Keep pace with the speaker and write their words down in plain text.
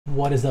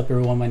What is up,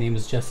 everyone? My name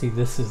is Jesse.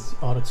 This is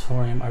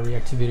Auditorium. I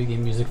react to video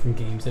game music from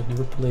games I've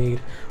never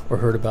played or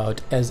heard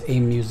about as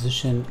a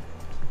musician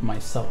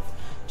myself.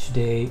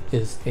 Today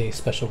is a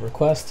special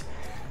request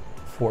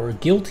for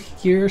Guilty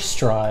Gear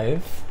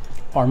Strive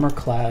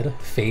Armor-Clad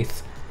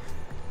Faith,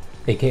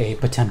 aka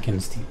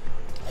Potemkin's team.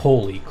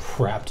 Holy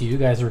crap, do you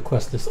guys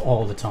request this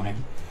all the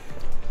time?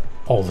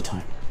 All the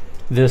time.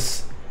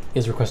 This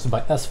is requested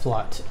by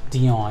S-Flot,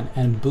 Dion,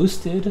 and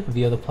boosted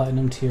via the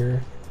Platinum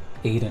tier,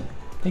 Aiden.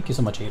 Thank you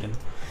so much, Aiden.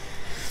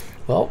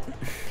 Well,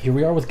 here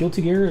we are with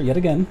Guilty Gear yet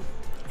again.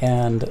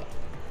 And,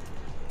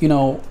 you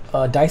know,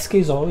 Daisuke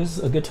is always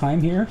a good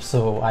time here,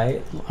 so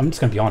I'm just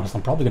going to be honest,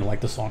 I'm probably going to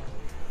like this song.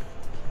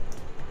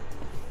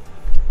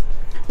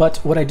 But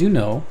what I do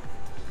know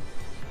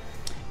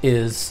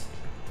is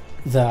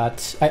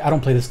that, I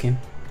don't play this game,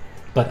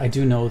 but I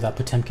do know that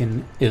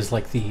Potemkin is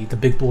like the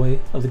big boy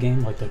of the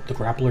game, like the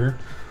grappler,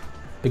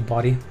 big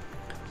body.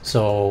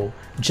 So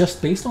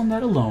just based on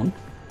that alone,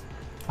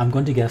 I'm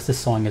going to guess this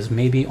song is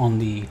maybe on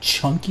the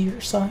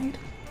chunkier side,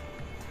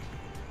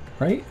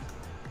 right?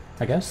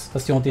 I guess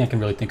that's the only thing I can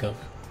really think of,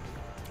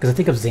 because I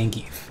think of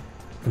Zangief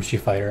from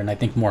Street Fighter, and I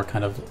think more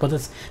kind of, but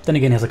then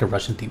again, it has like a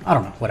Russian theme. I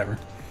don't know, whatever.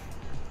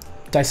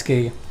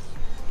 Daisuke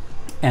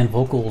and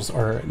vocals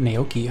are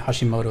Naoki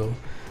Hashimoto.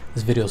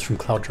 This video is from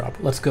Cloud Drop.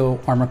 Let's go,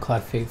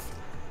 Armor-Clad Faith.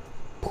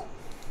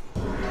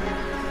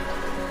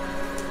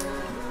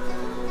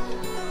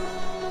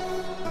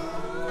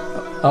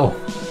 Oh.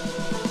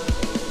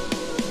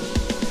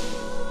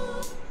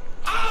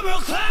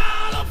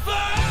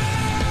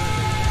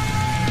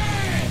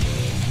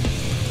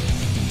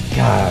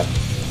 God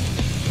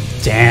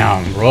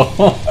damn, bro.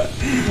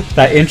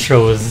 That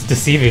intro was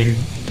deceiving.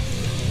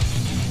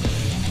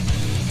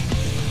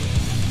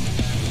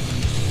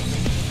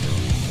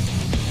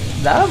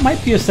 That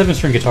might be a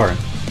 7-string guitar.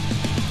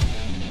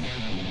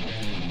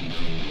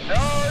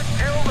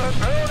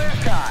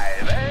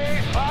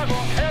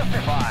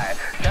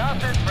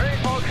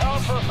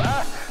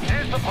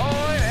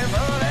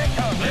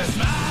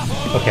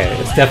 Okay,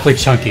 it's definitely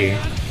chunky.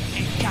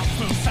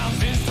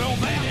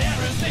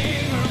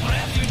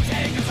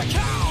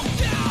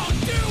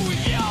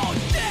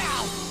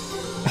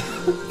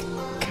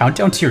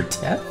 Countdown to your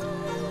death?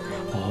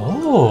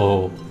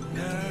 Oh.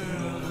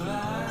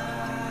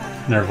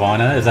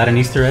 Nirvana? Is that an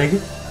Easter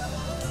egg?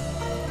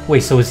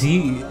 Wait, so is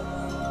he...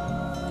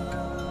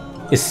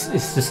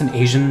 Is this an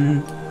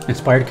Asian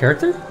inspired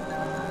character?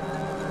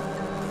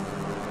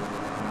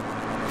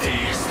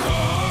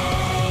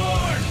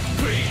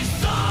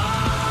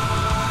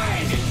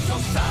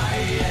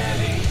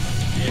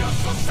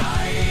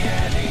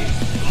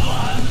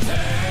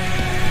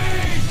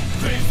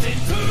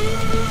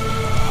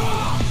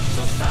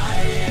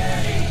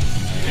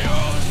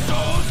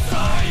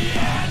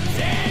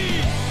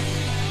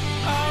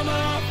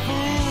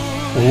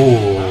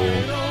 Ooh.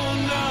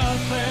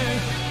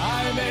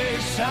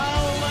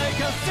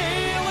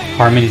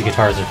 Harmony's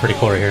guitars are pretty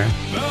cool right here.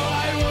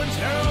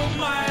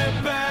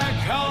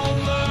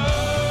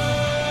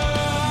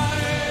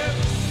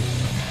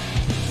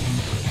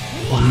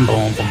 Boom,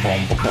 boom, boom,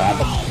 boom, boom,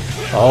 boom.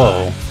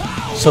 Oh,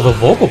 so the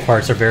vocal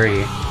parts are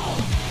very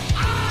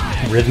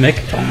rhythmic,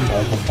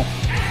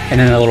 and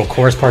then the little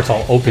chorus part's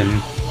all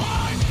open.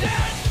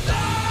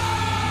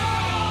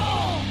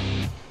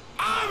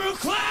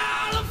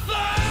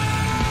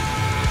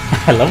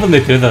 I love when they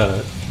do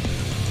the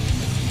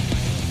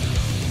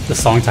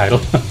song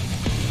title.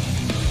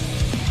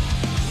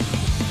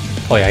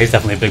 Oh yeah, he's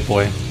definitely a big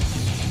boy.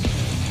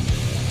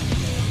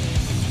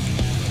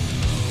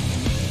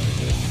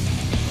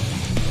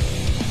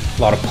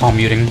 A lot of palm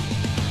muting.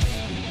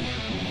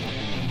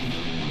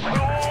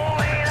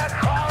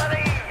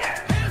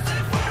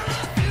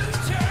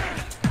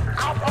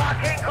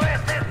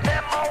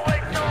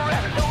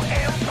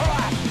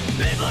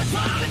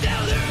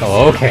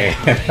 Oh, okay.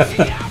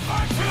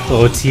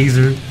 Little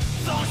teaser.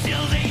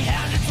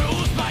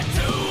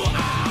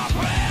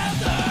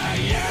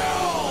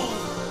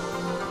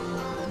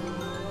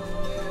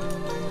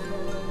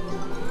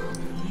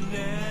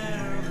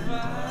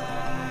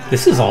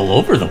 This is all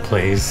over the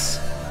place.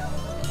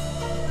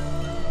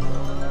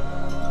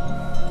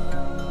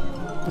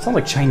 It sounds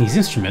like Chinese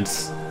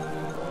instruments.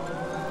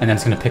 And then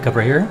it's gonna pick up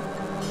right here.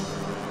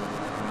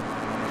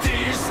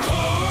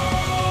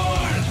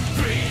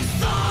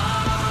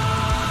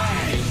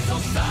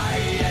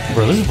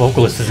 Bro, this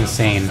vocalist is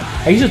insane.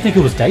 I used to think it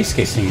was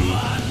Daisuke singing,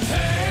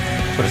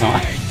 but it's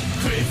not.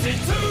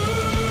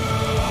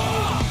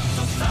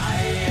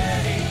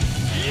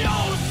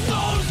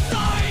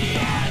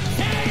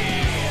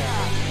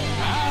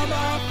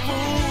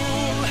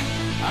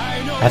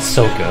 That's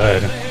so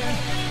good.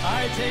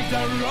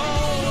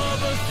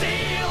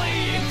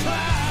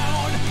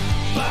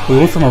 We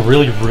went from a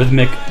really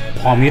rhythmic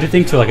palm muted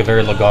thing to like a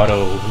very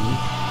legato.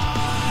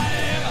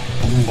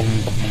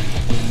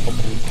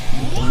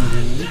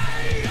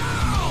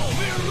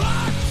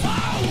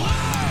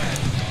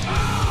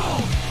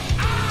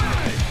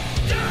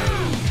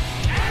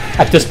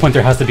 At this point,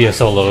 there has to be a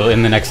solo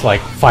in the next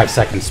like 5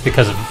 seconds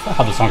because of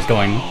how the song's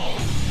going.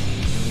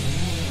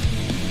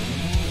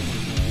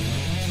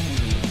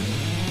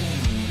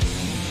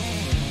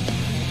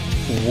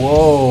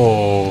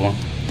 Whoa,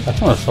 that's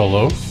not a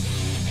solo.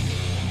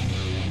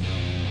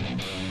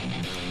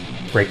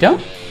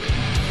 Breakdown?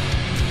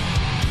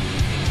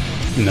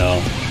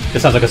 No,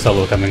 this sounds like a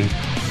solo coming.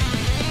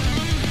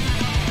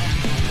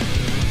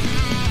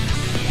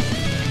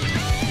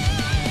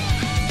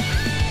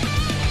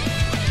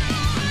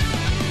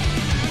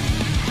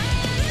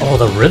 Oh,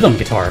 the rhythm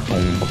guitar.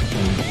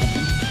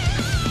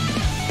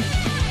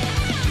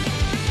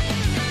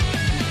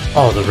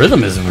 Oh, the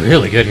rhythm is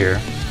really good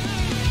here.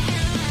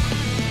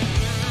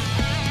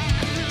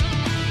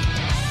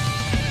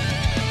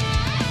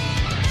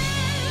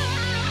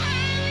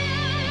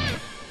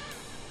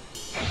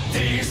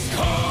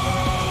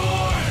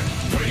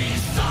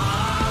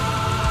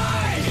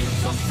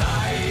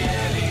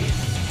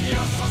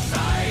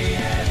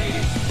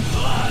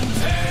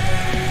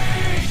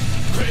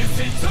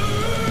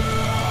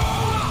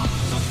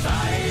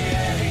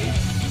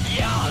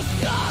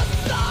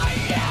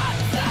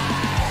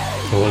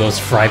 Oh, those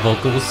fry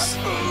vocals.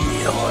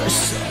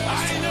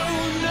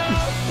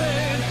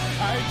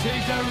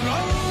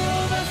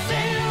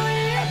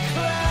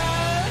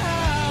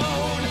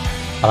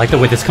 I like the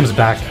way this comes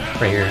back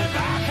right here.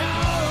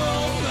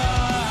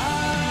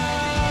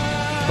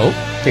 Oh,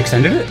 they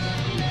extended it?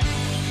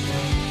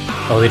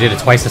 Oh, they did it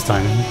twice this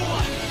time.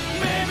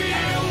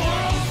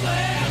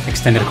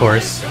 Extended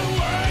chorus,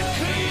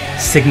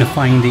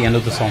 signifying the end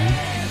of the song.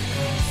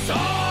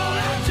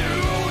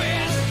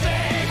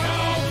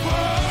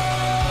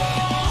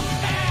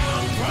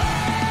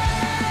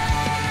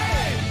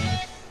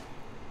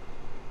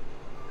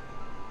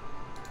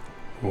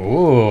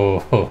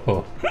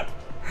 Whoa,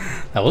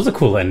 that was a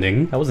cool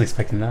ending. I wasn't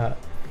expecting that.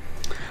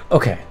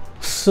 Okay,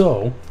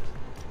 so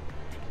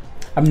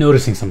I'm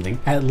noticing something.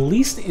 At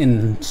least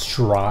in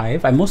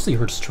Strive, I mostly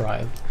heard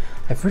Strive.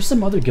 I've heard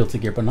some other Guilty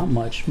Gear, but not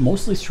much.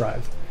 Mostly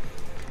Strive.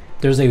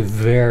 There's a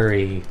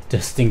very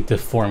distinctive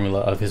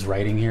formula of his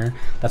writing here.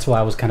 That's why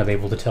I was kind of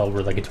able to tell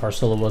where the guitar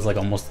solo was, like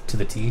almost to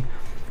the T.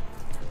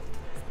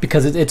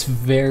 Because it's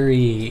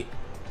very,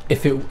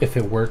 if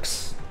it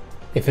works,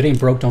 if it ain't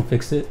broke, don't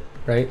fix it,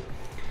 right?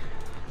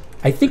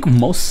 I think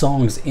most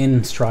songs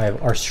in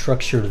Strive are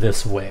structured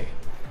this way.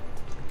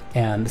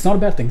 And it's not a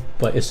bad thing,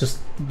 but it's just,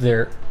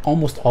 they're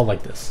almost all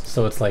like this.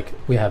 So it's like,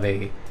 we have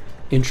a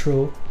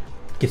intro,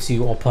 gets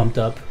you all pumped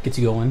up, gets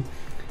you going.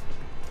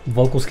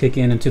 Vocals kick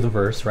in into the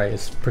verse, right?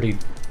 It's pretty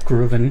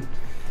grooving.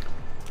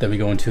 Then we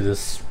go into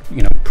this,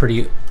 you know,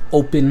 pretty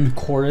open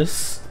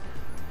chorus.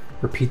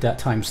 Repeat that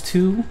times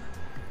 2.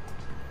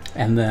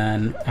 And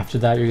then after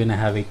that, you're gonna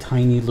have a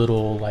tiny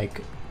little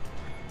like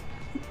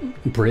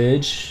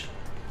bridge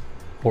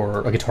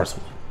or a guitar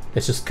solo.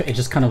 It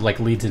just kind of like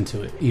leads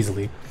into it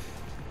easily.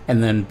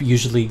 And then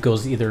usually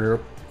goes either,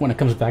 when it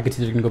comes back, it's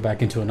either gonna go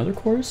back into another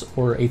chorus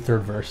or a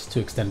third verse to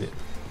extend it.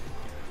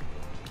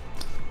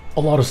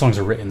 A lot of songs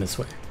are written this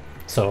way.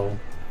 So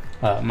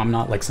I'm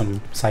not like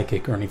some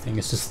psychic or anything.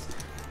 It's just,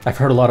 I've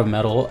heard a lot of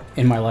metal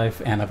in my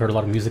life and I've heard a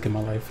lot of music in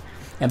my life.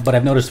 But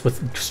I've noticed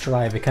with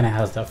Strive, it kind of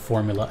has that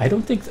formula. I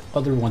don't think the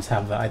other ones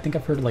have that. I think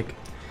I've heard like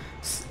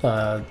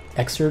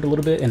Exert a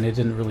little bit and it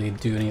didn't really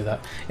do any of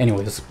that.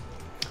 Anyways,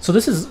 so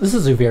this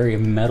is a very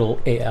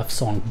metal AF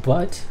song,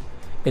 but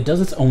it does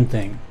its own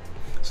thing.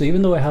 So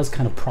even though it has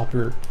kind of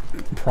proper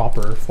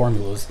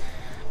formulas,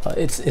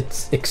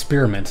 it's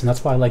experiments, and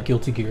that's why I like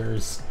Guilty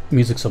Gear's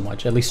music so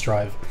much, at least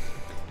Strive.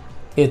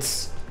 It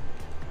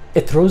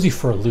throws you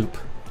for a loop.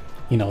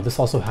 You know, this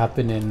also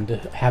happened in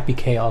Happy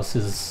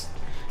Chaos's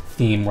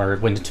theme, where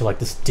it went into like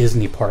this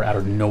Disney part out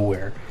of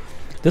nowhere.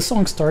 This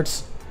song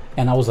starts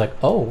and I was like,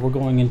 oh, we're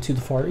going into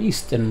the Far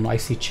East, and I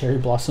see cherry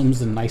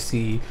blossoms and I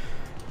see,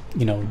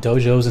 you know,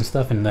 dojos and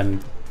stuff, and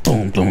then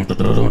boom, boom, boom,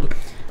 boom, boom.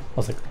 I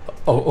was like,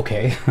 oh,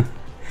 okay.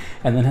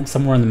 And then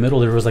somewhere in the middle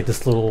there was like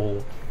this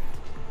little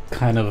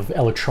kind of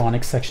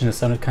electronic section that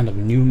sounded kind of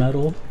new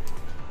metal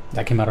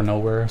that came out of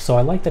nowhere. So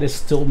I like that it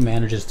still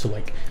manages to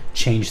like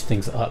change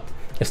things up.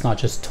 It's not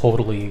just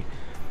totally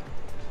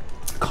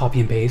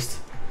copy and paste.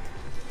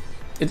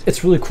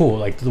 It's really cool,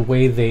 like the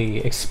way they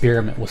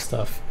experiment with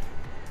stuff.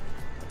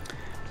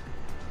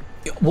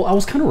 Well, I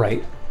was kind of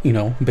right, you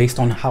know, based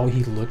on how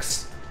he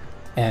looks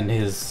and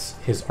his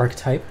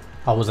archetype.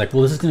 I was like,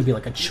 well, this is going to be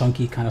like a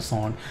chunky kind of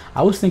song.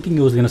 I was thinking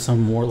it was going to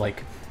sound more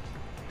like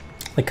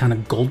kind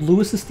of Gold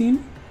Lewis's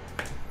theme,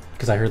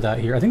 because I heard that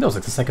here. I think that was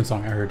like the second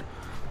song I heard.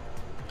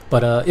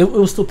 But it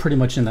was still pretty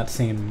much in that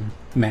same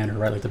manner,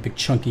 right? Like the big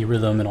chunky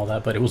rhythm and all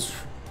that, but it was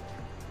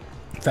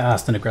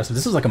fast and aggressive.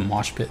 This is like a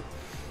mosh pit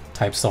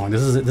type song.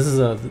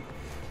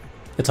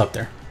 It's up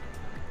there.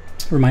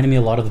 Reminded me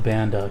a lot of the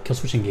band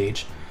Killswitch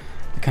Engage.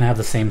 They kind of have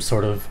the same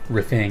sort of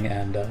riffing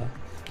and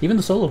even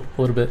the solo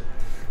a little bit.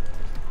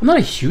 I'm not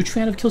a huge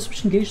fan of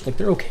Killswitch Engage. Like,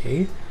 they're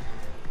okay.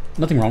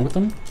 Nothing wrong with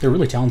them. They're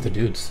really talented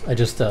dudes. I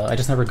just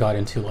never got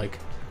into like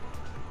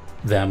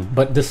them.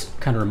 But this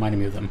kind of reminded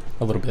me of them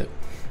a little bit.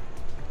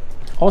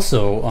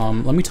 Also,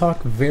 let me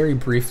talk very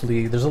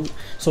briefly.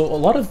 So a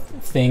lot of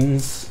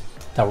things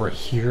that were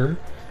here.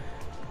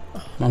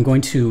 I'm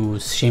going to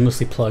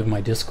shamelessly plug my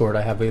Discord.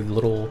 I have a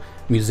little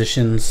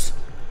musicians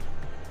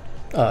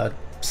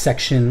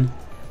section,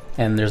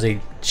 and there's a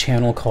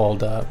channel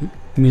called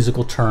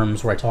Musical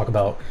Terms where I talk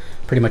about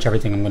pretty much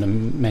everything I'm going to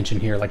mention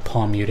here, like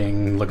palm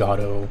muting,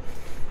 legato,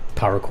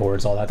 power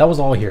chords, all that. That was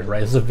all here,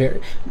 right? This is a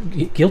very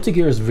Guilty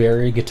Gear is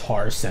very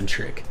guitar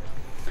centric.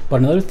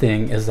 But another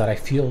thing is that I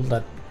feel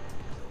that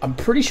I'm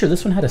pretty sure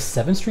this one had a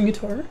 7-string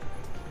guitar,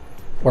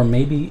 or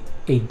maybe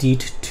a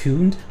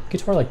detuned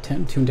guitar, like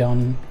tuned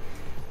down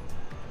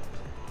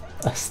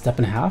a step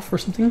and a half or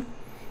something.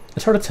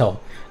 It's hard to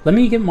tell. Let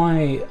me get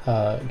my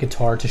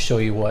guitar to show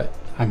you what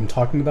I'm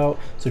talking about.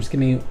 So just give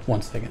me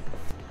 1 second.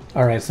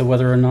 All right, so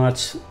whether or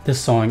not this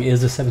song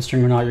is a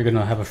 7-string or not, you're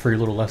gonna have a free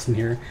little lesson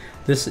here.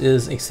 This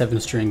is a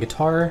 7-string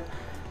guitar.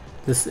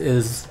 This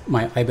is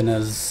my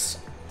Ibanez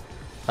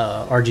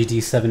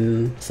RGD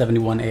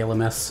 771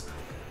 ALMS.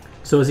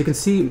 So as you can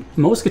see,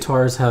 most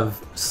guitars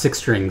have 6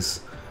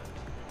 strings,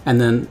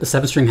 and then the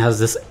 7-string has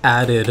this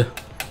added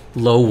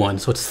low one,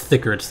 so it's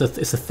thicker. It's the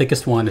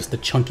thickest one. It's the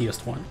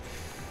chunkiest one.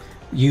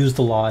 Used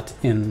a lot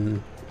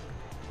in,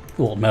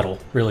 well, metal,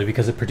 really,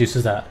 because it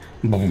produces that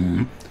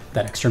boom,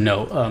 that extra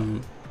note.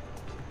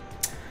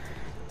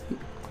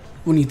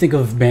 When you think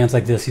of bands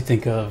like this, you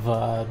think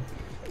of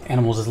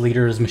Animals as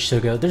Leaders,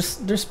 Meshuggah.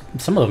 There's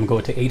some of them go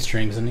to 8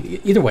 strings, and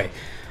either way,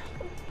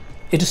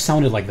 it just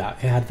sounded like that.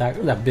 It had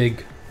that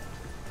big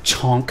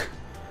chonk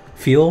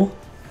feel.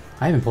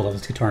 I haven't pulled out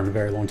this guitar in a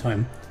very long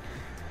time,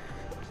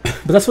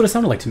 but that's what it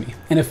sounded like to me.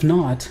 And if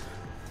not,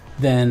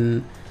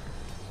 then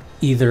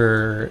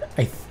either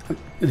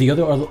the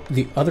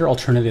other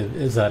alternative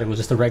is that it was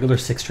just a regular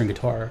 6-string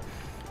guitar,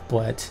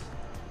 but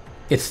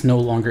it's no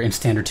longer in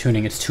standard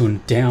tuning. It's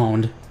tuned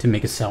down to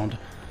make it sound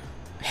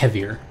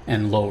heavier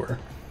and lower,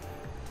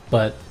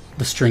 but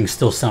the strings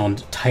still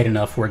sound tight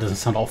enough where it doesn't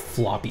sound all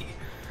floppy.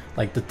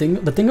 Like the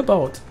thing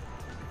about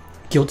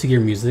Guilty Gear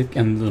music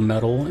and the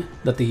metal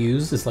that they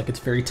use is like it's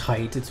very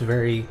tight. It's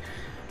very,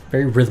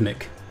 very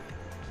rhythmic.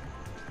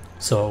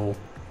 So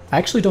I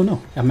actually don't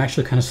know. I'm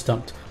actually kind of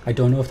stumped. I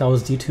don't know if that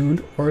was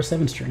detuned or a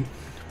 7-string,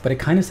 but it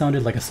kind of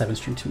sounded like a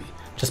 7-string to me,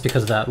 just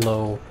because of that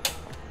low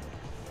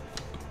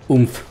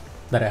oomph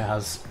that it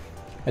has.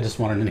 I just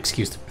wanted an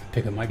excuse to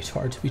pick up my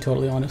guitar, to be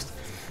totally honest.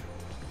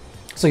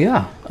 So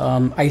yeah,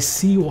 I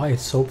see why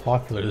it's so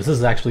popular. This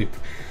is actually,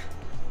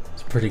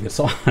 it's a pretty good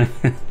song.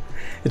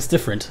 It's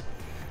different.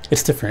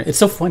 It's different. It's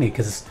so funny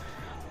because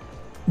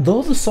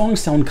though the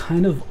songs sound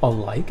kind of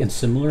alike and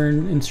similar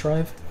in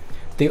Strive,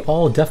 they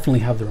all definitely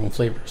have their own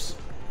flavors.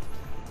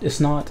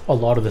 It's not a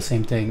lot of the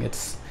same thing.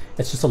 It's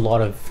just a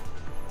lot of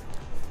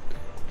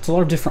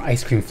different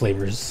ice cream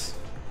flavors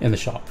in the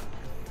shop,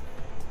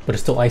 but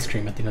it's still ice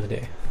cream at the end of the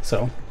day.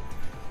 So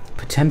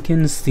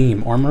Potemkin's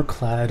theme,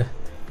 Armor-Clad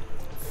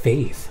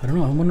Faith. I don't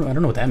know. I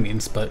don't know what that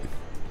means, but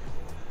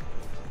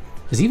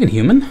is he even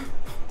human?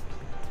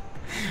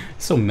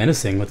 So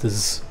menacing with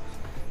his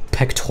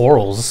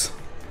pectorals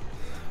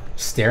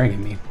staring at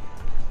me.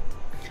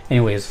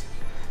 Anyways,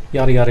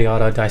 yada yada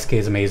yada. Daisuke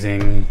is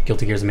amazing.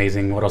 Guilty Gear is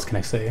amazing. What else can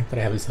I say that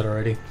I haven't said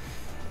already?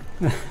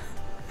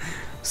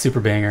 Super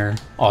banger.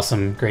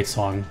 Awesome. Great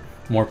song.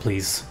 More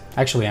please.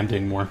 Actually, I'm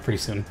doing more pretty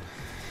soon.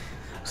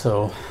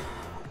 So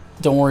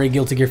don't worry,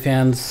 Guilty Gear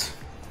fans.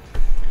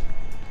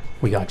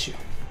 We got you.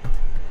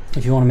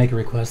 If you want to make a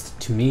request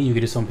to me, you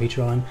can do so on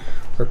Patreon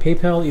or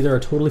PayPal. Either are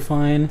totally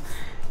fine,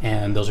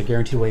 and those are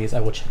guaranteed ways I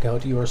will check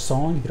out your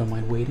song if you don't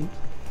mind waiting.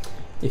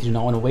 If you do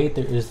not want to wait,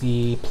 there is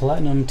the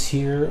Platinum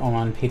tier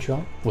on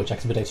Patreon, which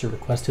expedites your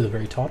request to the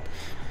very top.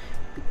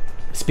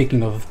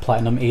 Speaking of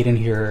Platinum, Aiden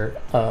here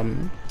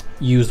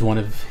used one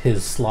of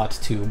his slots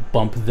to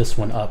bump this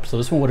one up. So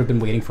this one would have been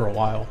waiting for a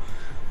while,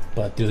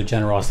 but through the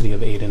generosity of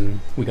Aiden,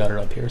 we got it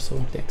up here, so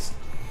thanks.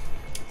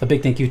 A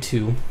big thank you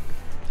to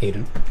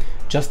Aiden,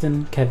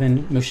 Justin,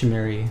 Kevin,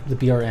 Mushimiri, the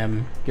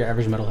BRM, Your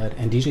Average Metalhead,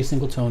 and DJ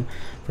Singletone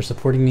for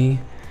supporting me.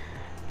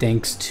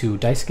 Thanks to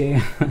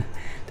Daisuke,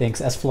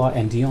 thanks S-Flaw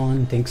and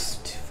Dion, thanks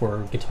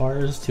for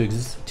guitars to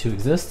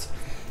exist.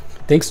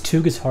 Thanks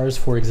to guitars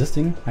for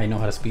existing. I know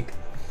how to speak.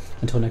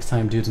 Until next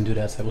time, dudes and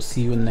dudettes, I will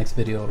see you in the next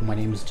video. My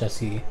name is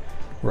Jesse.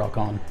 Rock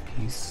on.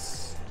 Peace.